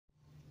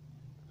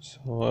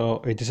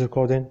So it is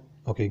recording?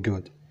 Okay,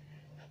 good.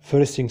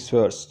 First things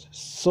first.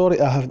 Sorry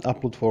I haven't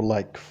uploaded for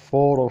like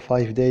 4 or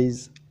 5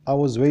 days. I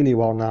was really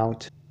worn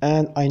out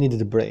and I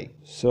needed a break.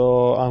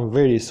 So I'm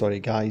very sorry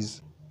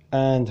guys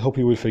and hope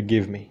you will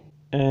forgive me.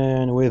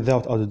 And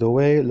without out of the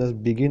way, let's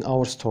begin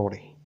our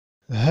story.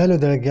 Hello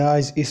there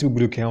guys, it's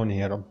Bluecaon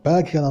here,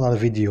 back in another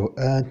video,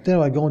 and today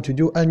we're going to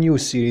do a new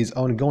series.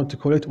 I'm going to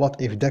call it What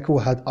If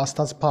Deku Had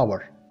Asta's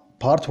Power?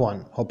 Part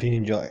 1. Hope you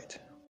enjoy it.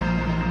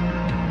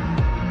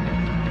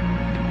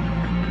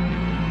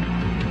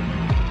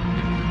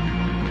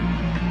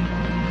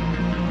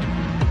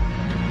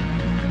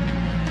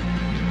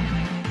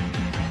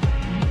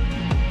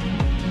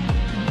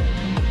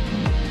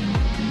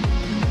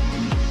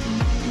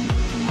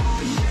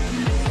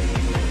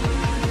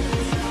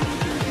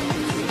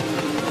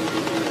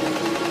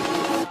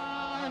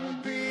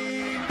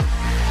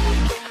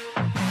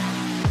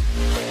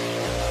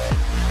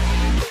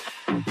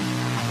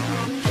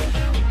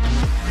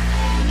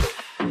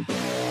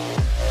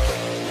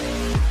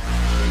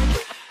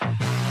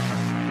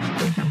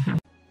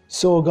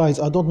 So guys,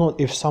 I don't know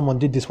if someone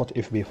did this what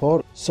if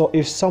before. So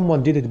if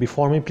someone did it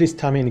before me, please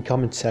tell me in the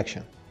comment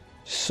section.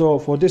 So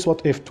for this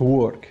what if to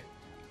work,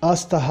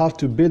 Asta have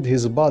to build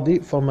his body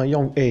from a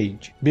young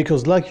age.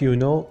 Because like you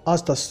know,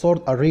 Asta's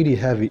sword are really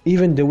heavy.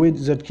 Even the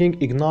Wizard King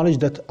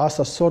acknowledged that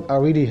Asta's sword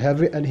are really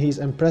heavy and he is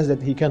impressed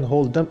that he can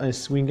hold them and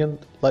swing them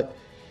like...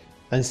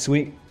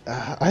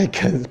 I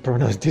can't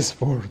pronounce this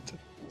word.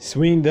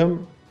 Swing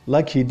them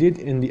like he did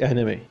in the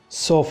anime.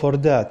 So for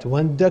that,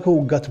 when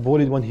Deku got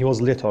bullied when he was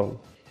little,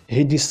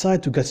 he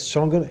decided to get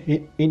stronger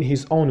in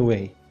his own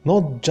way,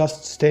 not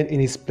just stay in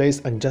his place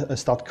and just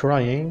start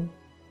crying.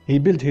 He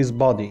built his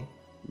body,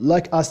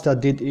 like Asta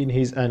did in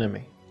his anime.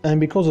 And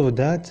because of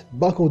that,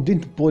 Baku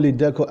didn't bully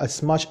Deku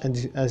as much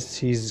as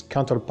his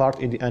counterpart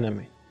in the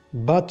anime.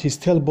 But he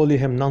still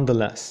bullied him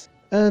nonetheless.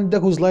 And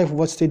Deku's life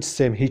was still the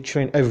same. He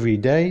trained every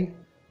day,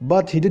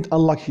 but he didn't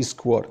unlock his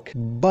quirk.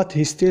 But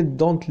he still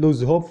don't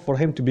lose hope for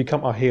him to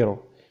become a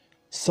hero.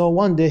 So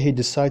one day he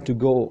decided to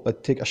go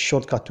take a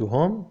shortcut to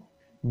home.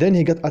 Then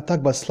he got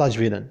attacked by Sludge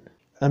Villain,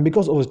 and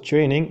because of his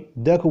training,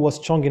 Deku was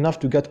strong enough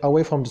to get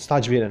away from the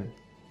Sludge Villain,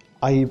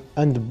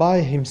 and buy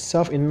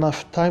himself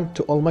enough time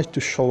to All Might to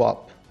show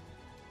up.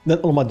 Then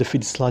All Might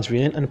defeated Sludge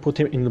Villain and put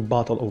him in the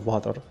bottle of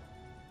water.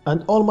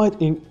 And All Might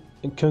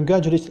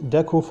congratulates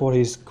Deku for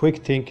his quick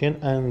thinking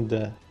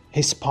and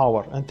his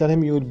power, and tell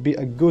him you will be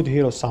a good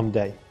hero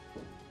someday.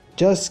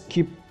 Just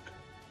keep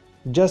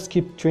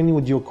training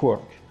with your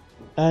quirk.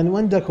 And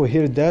when Deku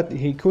heard that,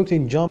 he quickly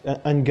jumped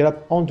and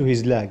grabbed onto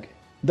his leg.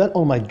 Then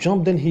All Might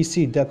jumped, then he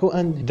see Deku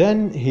and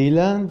then he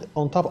land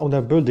on top of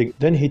the building.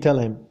 Then he tell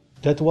him,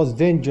 that was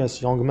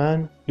dangerous young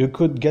man, you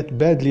could get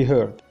badly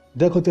hurt.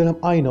 Deku tell him,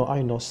 I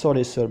know,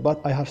 sorry sir,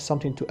 but I have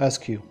something to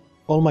ask you.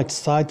 All Might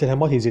sighed, tell him,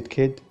 what is it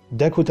kid?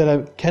 Deku tell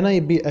him, can I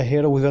be a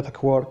hero without a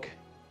quirk?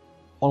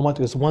 All Might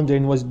was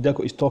wondering what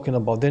Deku is talking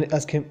about, then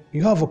ask him,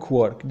 you have a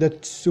quirk,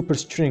 that's super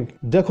strength.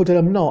 Deku tell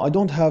him, no, I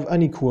don't have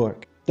any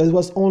quirk, that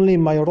was only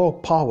my raw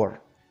power.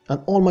 And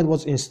All Might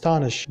was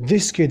astonished.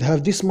 This kid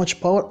have this much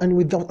power and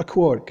without a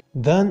quirk.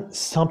 Then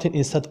something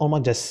inside All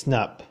Might just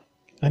snapped,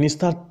 and he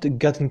started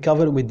getting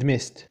covered with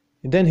mist.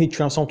 Then he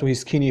transformed to his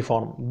skinny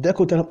form.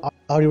 Deku tell him,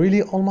 are you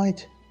really All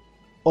Might?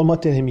 All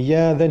Might tell him,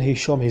 yeah. Then he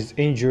showed him his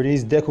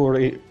injuries.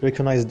 Deku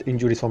recognized the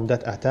injuries from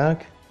that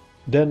attack.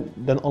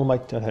 Then All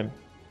Might tell him,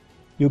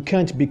 you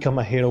can't become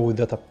a hero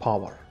without a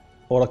power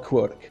or a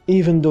quirk.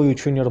 Even though you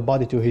train your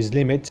body to his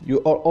limit, you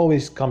are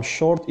always come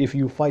short if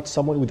you fight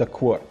someone with a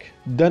quirk.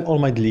 Then All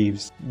Might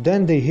leaves.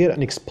 Then they hear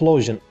an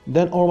explosion.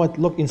 Then All Might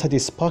look inside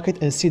his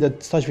pocket and see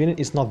that Sludge Villain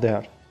is not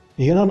there.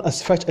 He runs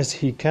as fast as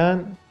he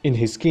can in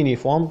his skinny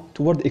form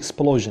toward the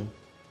explosion.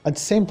 At the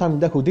same time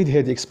Deku did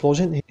hear the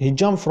explosion, he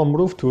jumped from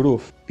roof to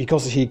roof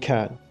because he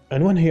can.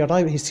 And when he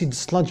arrived, he sees the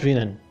Sludge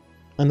Villain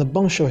and a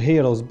bunch of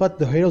heroes, but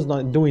the heroes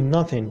not doing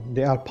nothing,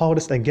 they are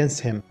powerless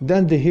against him.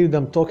 Then they hear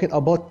them talking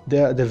about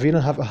the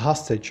villain have a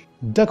hostage.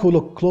 Deku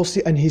look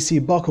closely and he see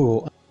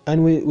Bakugo,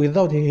 and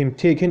without him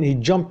taking, he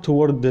jumped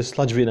toward the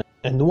Sludge Villain.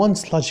 And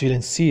once Sludge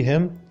Villain see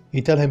him,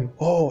 he tell him,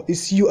 oh,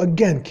 it's you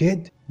again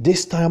kid,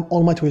 this time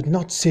All Might will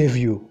not save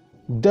you.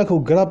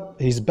 Deku grab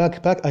his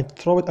backpack and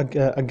throw it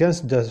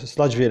against the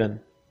Sludge Villain,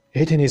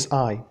 hitting his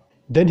eye.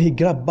 Then he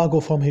grabbed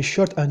Bago from his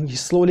shirt and he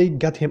slowly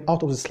got him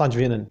out of the Sludge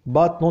Villain.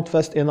 But not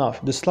fast enough.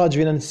 The Sludge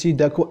Villain see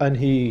Deku and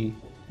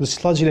the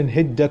Sludge Villain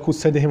hit Deku,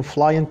 sending him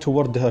flying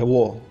toward the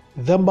wall.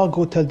 Then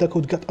Bago tell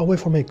Deku to get away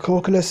from me,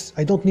 quirkless,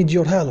 I don't need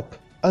your help.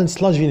 And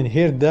Sludge Villain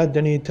heard that,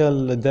 then he tell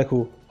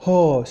Deku,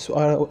 oh,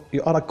 so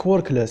you are a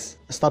quirkless.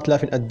 Start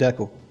laughing at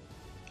Deku.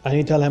 And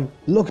he tell him,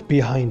 look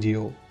behind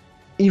you.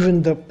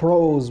 Even the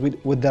pros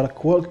with their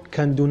quirk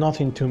can do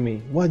nothing to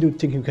me. What do you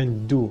think you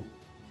can do?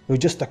 You're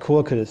just a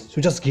quirkless,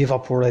 so just give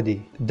up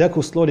already.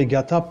 Deku slowly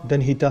got up,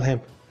 then he tell him,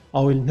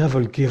 I will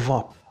never give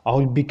up. I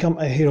will become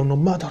a hero no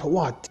matter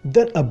what.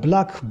 Then a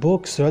black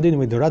book surrounded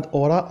with red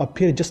aura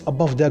appeared just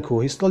above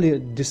Deku. He slowly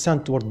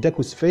descended toward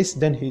Deku's face,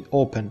 then he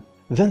opened.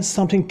 Then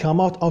something came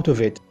out of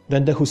it.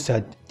 Then Deku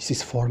said, this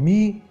is for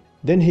me?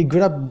 Then he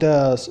grabbed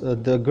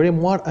the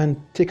grimoire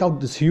and take out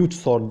this huge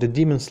sword, the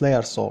Demon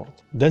Slayer sword.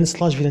 Then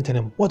Sludge Villain tell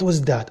him, what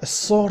was that? A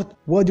sword?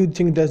 What do you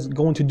think that's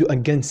going to do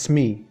against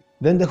me?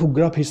 Then Deku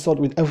grabbed his sword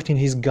with everything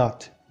he's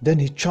got. Then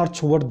he charged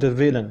toward the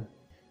villain.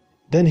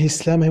 Then he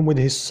slammed him with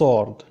his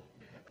sword,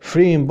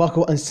 freeing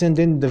Baku and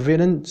sending the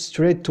villain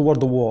straight toward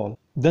the wall.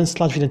 Then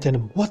Sludge Villain tell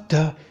him, what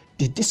the?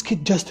 Did this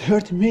kid just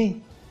hurt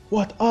me?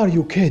 What are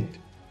you, kid?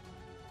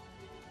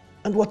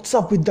 And what's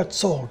up with that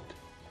sword?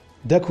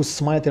 Deku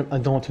smiled at him, I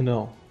don't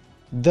know.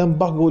 Then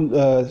Baku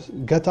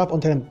got up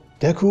and tell him,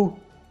 Deku,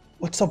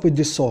 what's up with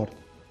this sword?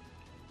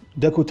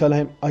 Deku tell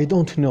him, I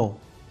don't know.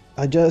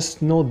 I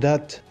just know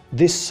that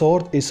this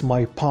sword is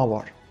my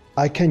power.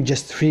 I can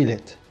just feel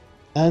it.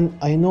 And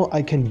I know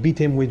I can beat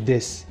him with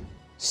this.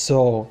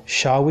 So,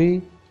 shall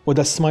we? With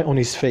a smile on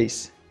his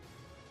face.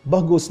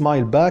 Baku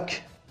smiled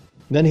back.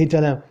 Then he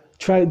tell him,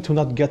 try to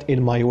not get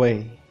in my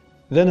way.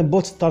 Then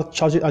both start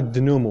charging at the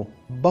Numu.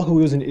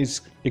 Baku using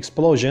his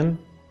explosion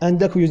and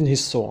Deku using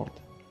his sword.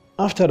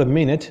 After a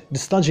minute, the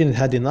Sludge Villain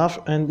had enough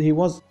and he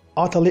was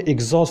utterly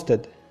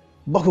exhausted.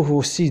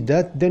 Baku sees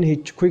that, then he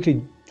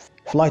quickly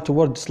fly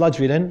toward the Sludge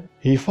Villain.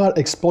 He fired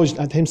explosion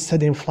at him,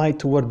 set him fly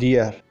toward the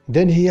air.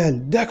 Then he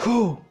yelled,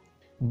 Deku!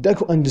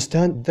 Deku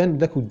understand, then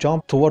Deku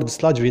jumped toward the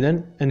Sludge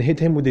Villain and hit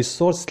him with his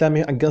sword,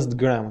 slamming against the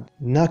ground,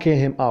 knocking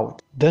him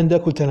out. Then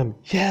Deku tell him,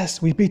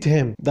 yes, we beat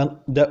him. Then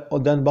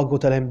Baku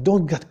tell him,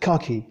 don't get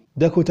cocky.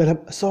 Deku tell him,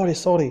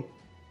 sorry.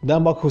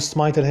 Then Baku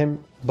smiled at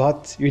him,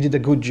 but you did a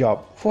good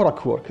job for a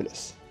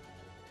Quirkless.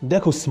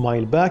 Deku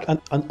smiled back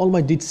and All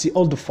Might did see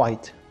all the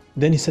fight.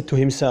 Then he said to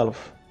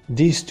himself,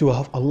 these two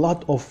have a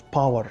lot of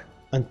power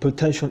and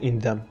potential in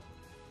them.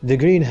 The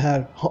green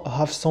hair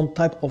have some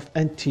type of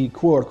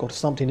anti-quirk or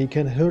something, he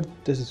can hurt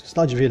the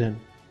Sludge Villain.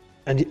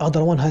 And the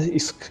other one has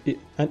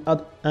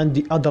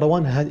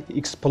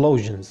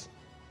explosions.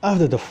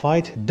 After the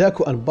fight,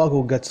 Deku and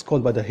Baku got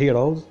scolded by the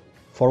heroes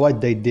for what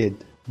they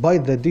did.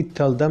 But they did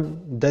tell them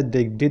that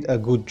they did a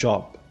good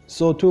job.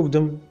 So two of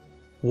them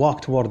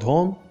walked toward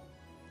home.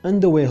 On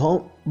the way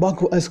home,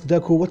 Baku asked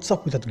Deku, what's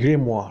up with that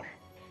grimoire?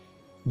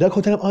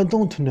 Deku tell him, I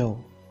don't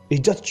know.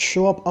 It just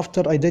showed up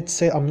after I did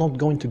say I'm not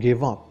going to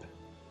give up.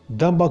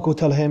 Then Baku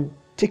tell him,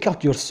 take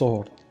out your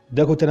sword.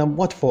 Deku tell him,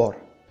 what for?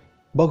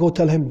 Baku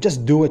tell him,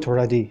 just do it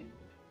already.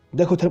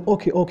 Deku tell him,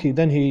 okay.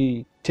 Then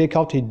he take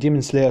out his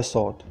Demon Slayer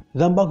sword.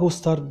 Then Baku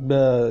start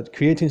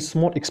creating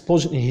small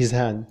explosion in his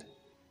hand.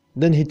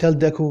 Then he tell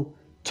Deku,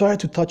 try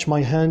to touch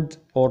my hand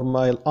or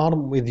my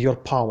arm with your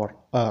power,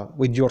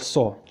 with your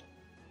sword.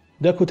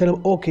 Deku tell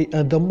him, okay,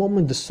 and the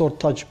moment the sword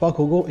touched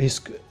Bakugo,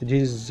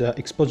 his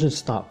explosion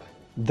stop.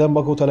 Then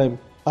Baku tell him,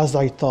 as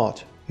I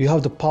thought, you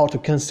have the power to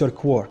cancel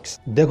quirks.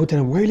 Deku tell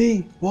him,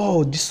 really?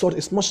 Wow, this sword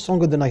is much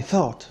stronger than I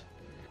thought.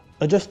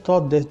 I just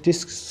thought that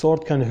this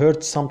sword can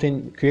hurt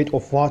something created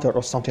of water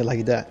or something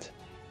like that.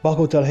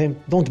 Baku tell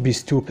him, don't be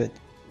stupid.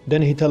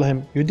 Then he tell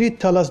him, you did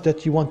tell us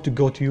that you want to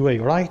go to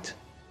UA, right?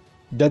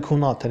 Deku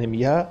not tell him,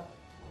 yeah,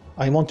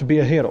 I want to be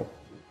a hero.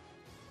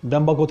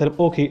 Then Baku tell him,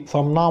 okay,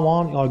 from now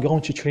on you are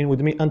going to train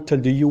with me until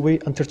the UA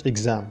entrance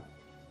exam.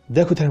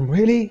 Deku tell him,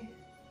 really?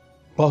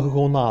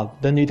 Bakugo nod.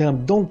 Then he tell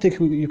him, don't think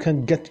you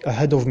can get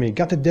ahead of me.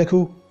 Got it,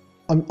 Deku?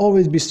 I'll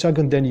always be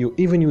stronger than you,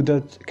 even with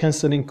that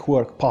cancelling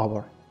quirk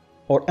power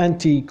or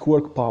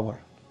anti-quirk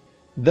power.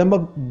 Then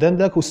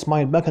Deku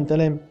smiled back and tell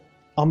him,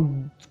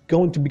 I'm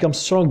going to become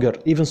stronger,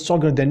 even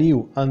stronger than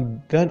you,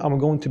 and then I'm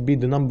going to be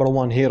the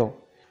 #1 hero.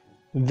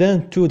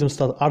 Then two of them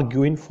start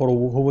arguing for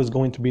who was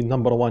going to be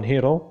 #1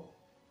 hero.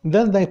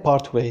 Then they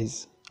part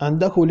ways,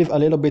 and Deku live a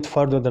little bit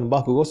further than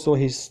Bakugo, so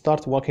he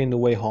starts walking the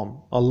way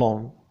home,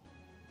 alone.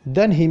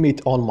 Then he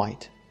meet All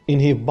Might, in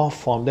his buff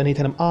form. Then he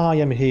tell him, I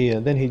am here.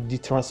 Then he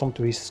transforms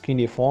to his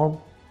skinny form,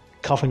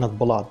 coughing at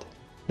blood.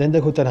 Then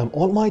Deku tell him,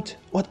 All Might,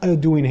 what are you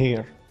doing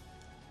here?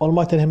 All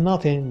Might tell him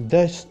nothing,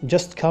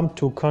 just come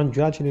to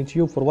congratulate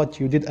you for what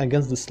you did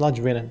against the Sludge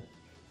Villain.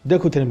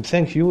 Deku tell him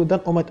thank you. Then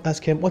All Might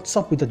ask him, what's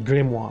up with that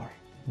grimoire?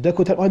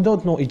 Deku tell him, I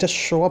don't know, it just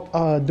show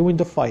up during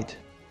the fight.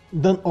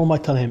 Then All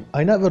Might tell him,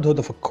 I never heard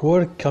of a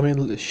quirk coming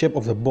in the shape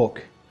of the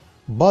book.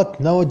 But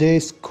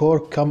nowadays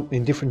quirk come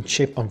in different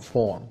shape and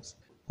forms.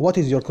 What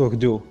is your quirk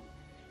do?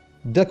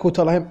 Deku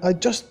tell him, I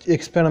just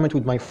experiment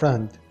with my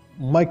friend.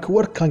 My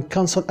quirk can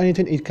cancel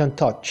anything it can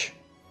touch.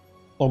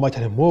 All Might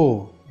tell him,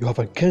 whoa, you have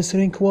a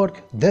canceling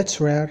quirk? That's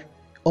rare.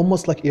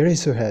 Almost like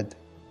Eraserhead.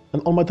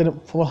 And All Might tell him,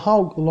 for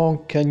how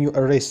long can you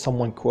erase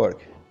someone's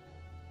quirk?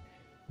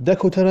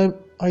 Deku tell him,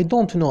 I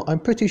don't know, I'm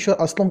pretty sure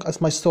as long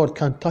as my sword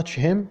can't touch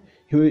him,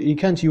 he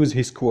can't use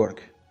his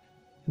quirk.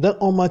 Then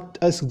All Might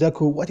asks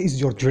Deku, what is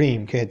your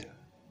dream, kid?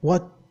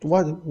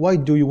 Why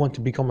do you want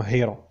to become a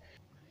hero?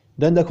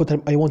 Then Deku tell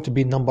him, I want to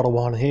be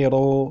 #1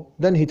 hero.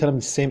 Then he tell him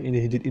the same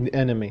he did in the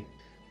anime.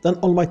 Then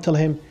All Might tell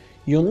him,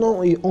 you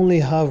know you only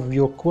have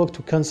your quirk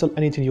to cancel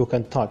anything you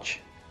can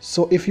touch.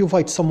 So if you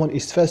fight someone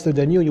is faster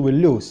than you will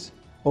lose.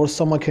 Or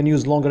someone can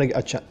use long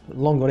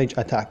range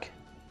attack.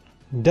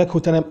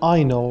 Deku tell him,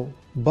 I know,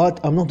 but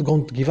I'm not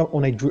going to give up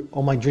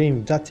on my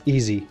dream that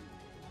easy.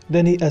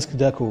 Then he asks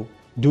Deku,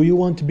 do you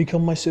want to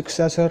become my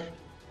successor?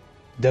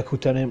 Deku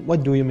tell him,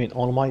 what do you mean,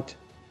 All Might?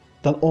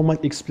 Then All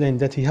Might explained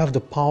that he have the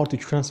power to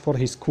transfer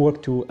his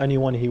quirk to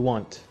anyone he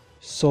want.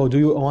 So do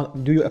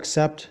you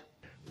accept?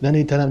 Then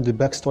he tell him the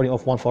backstory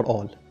of One for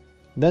All.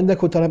 Then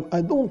Deku tell him,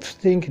 I don't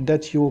think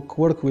that your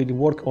quirk will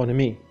work on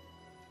me.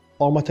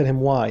 All Might tell him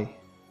why.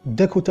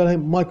 Deku tell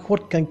him, my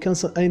quirk can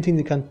cancel anything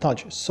they can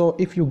touch, so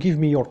if you give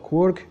me your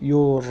quirk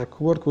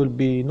will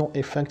be no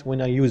effect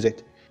when I use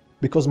it,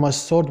 because my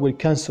sword will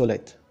cancel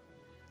it.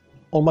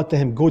 All Might tell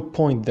him, good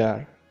point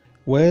there.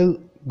 Well,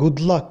 good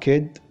luck,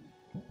 kid.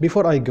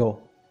 Before I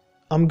go,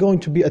 I'm going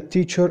to be a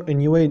teacher in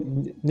UA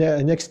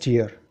next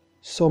year,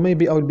 so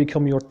maybe I will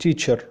become your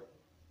teacher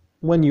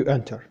when you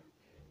enter.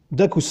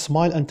 Deku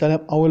smiled and tell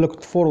him, I will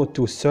look forward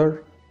to,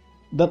 sir.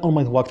 Then All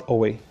Might walked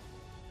away.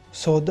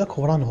 So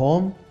Deku ran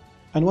home,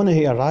 and when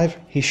he arrived,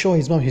 he showed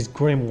his mom his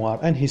grimoire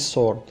and his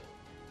sword.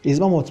 His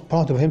mom was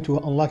proud of him to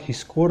unlock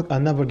his quirk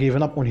and never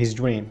given up on his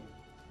dream.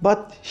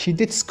 But she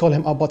did scold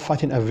him about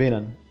fighting a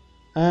villain,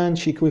 and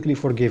she quickly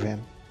forgave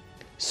him.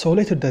 So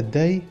later that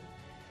day,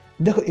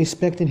 Deku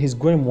inspecting his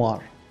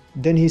grimoire.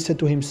 Then he said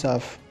to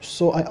himself,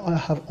 so I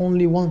have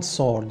only one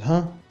sword,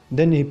 huh?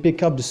 Then he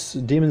picked up this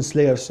Demon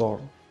Slayer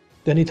sword.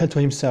 Then he thought to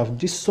himself,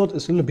 this sword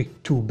is a little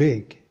bit too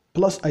big.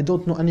 Plus I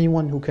don't know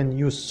anyone who can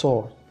use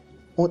sword.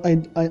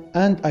 And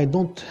I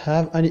don't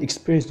have any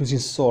experience using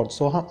sword,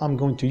 so how I'm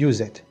going to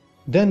use it?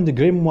 Then the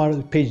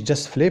grimoire page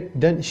just flipped,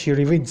 then she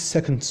revealed the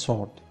second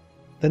sword.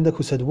 Then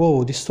Deku said,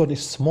 whoa, this sword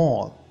is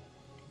small.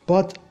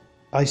 But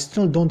I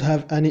still don't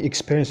have any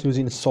experience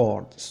using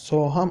sword,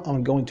 so how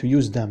I'm going to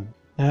use them?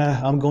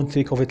 I'm going to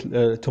think of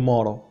it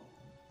tomorrow.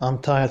 I'm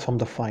tired from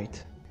the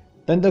fight.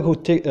 Then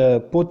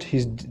Deku put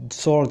his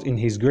sword in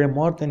his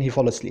grimoire, then he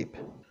fell asleep.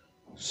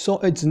 So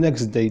it's the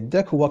next day.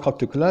 Deku woke up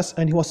to class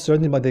and he was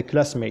surrounded by their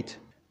classmate,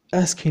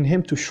 asking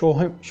him to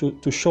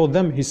show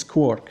them his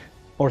quirk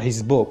or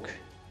his book,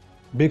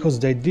 because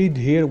they did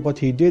hear what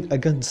he did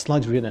against the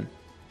Sludge villain.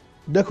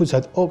 Deku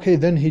said okay,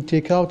 then he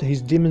take out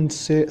his Demon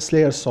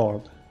Slayer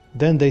sword.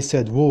 Then they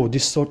said, whoa,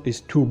 this sword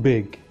is too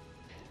big.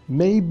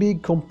 Maybe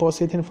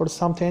compensating for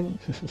something?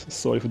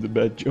 Sorry for the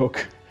bad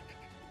joke.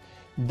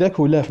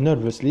 Deku left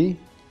nervously.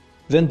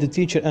 Then the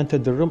teacher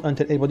entered the room and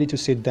told everybody to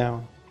sit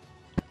down.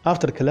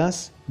 After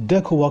class,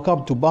 Deku walked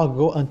up to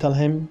Bakugo and tell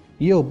him,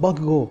 yo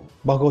Bakugo.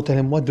 Bakugo tell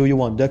him, what do you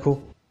want, Deku?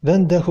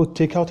 Then Deku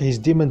take out his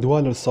Demon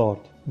Dweller sword.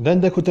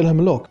 Then Deku tell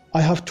him, look,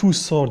 I have two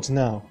swords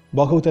now.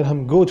 Bakugo tell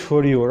him, good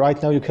for you,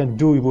 right now you can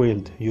do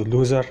wield, you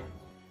loser.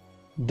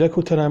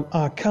 Deku tell him,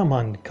 come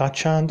on,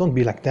 Kachan, don't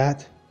be like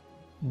that.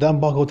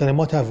 Then Bakugo tell him,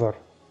 whatever.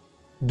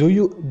 Do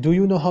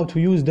you know how to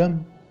use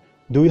them?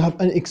 Do you have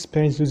any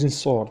experience using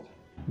sword?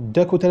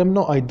 Deku tell him,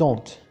 no, I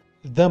don't.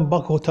 Then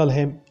Bakugo tell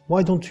him,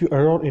 why don't you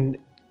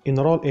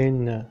enroll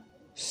in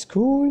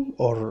school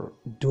or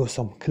do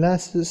some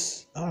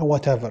classes or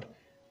whatever.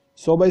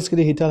 So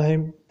basically he tell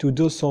him to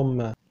do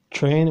some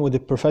train with a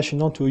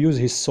professional to use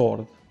his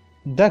sword.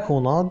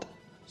 Deku nod.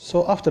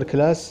 So after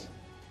class,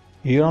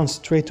 he runs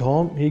straight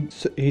home.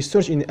 He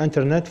searched in the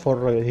internet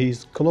for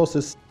his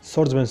closest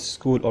swordsman's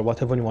school or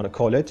whatever you want to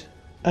call it,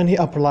 and he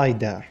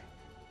applied there.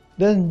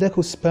 Then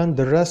Deku spent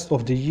the rest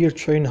of the year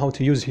training how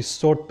to use his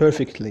sword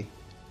perfectly.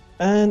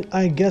 And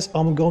I guess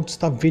I'm going to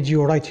stop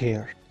video right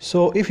here.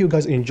 So if you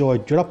guys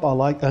enjoyed, drop a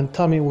like and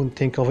tell me what you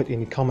think of it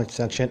in the comment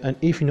section, and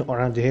if you're not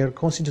around here,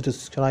 consider to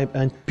subscribe,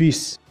 and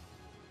peace.